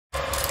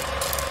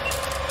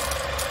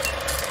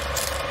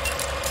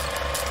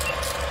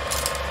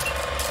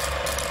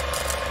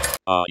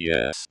Ah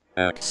yes,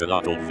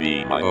 Axolotl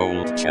V, my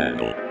old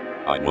channel.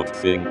 I would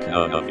think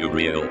none of you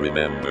real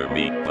remember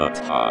me, but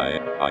hi,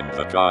 I'm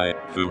the guy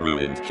who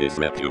ruined his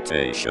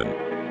reputation.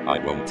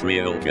 I won't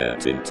real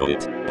get into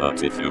it,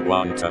 but if you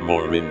want a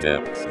more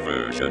in-depth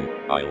version,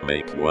 I'll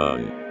make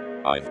one.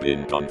 I've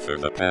been gone for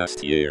the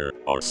past year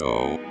or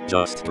so,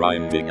 just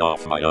grinding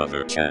off my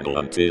other channel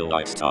until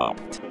I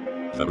stopped.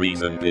 The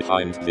reason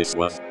behind this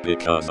was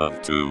because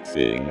of two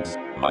things,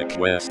 my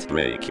quest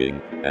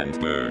breaking and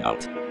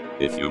burnout.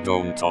 If you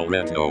don't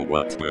already know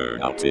what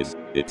burnout is,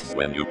 it's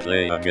when you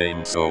play a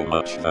game so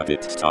much that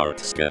it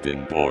starts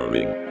getting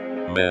boring.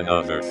 Many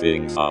other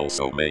things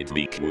also made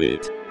me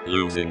quit,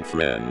 losing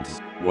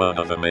friends, one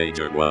of the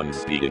major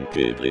ones being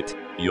Piglet,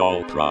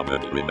 y'all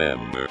probably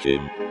remember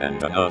him,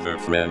 and another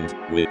friend,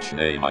 which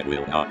name I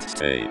will not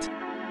state.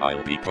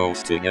 I'll be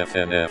posting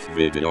FNF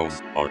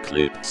videos or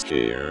clips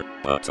here,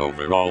 but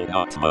overall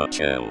not much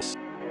else.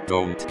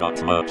 Don't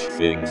got much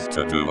things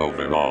to do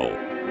overall.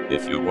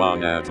 If you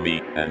wanna add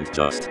me and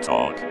just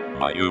talk,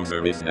 my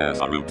user is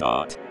Nazaru.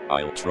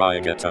 I'll try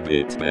get a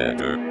bit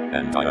better,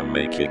 and I am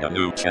making a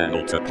new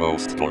channel to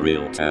post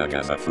Gorilla Tag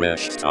as a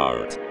fresh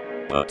start.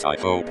 But I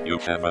hope you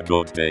have a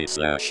good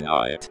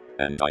day/night,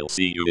 and I'll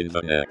see you in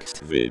the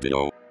next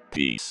video.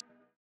 Peace.